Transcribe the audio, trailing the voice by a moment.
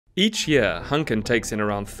Each year, Hanken takes in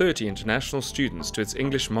around 30 international students to its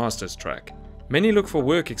English Masters track. Many look for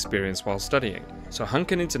work experience while studying, so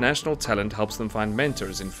Hanken International Talent helps them find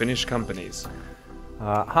mentors in Finnish companies.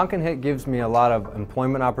 Hanken gives me a lot of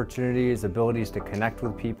employment opportunities, abilities to connect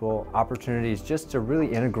with people, opportunities just to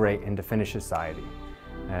really integrate into Finnish society.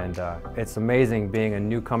 And it's amazing being a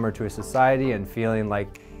newcomer to a society and feeling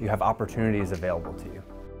like you have opportunities available to you.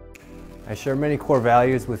 I share many core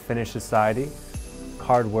values with Finnish society: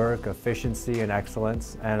 hard work, efficiency and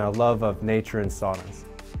excellence, and a love of nature and saunas.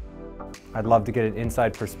 I'd love to get an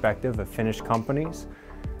inside perspective of Finnish companies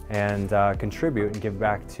and contribute and give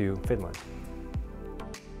back to Finland.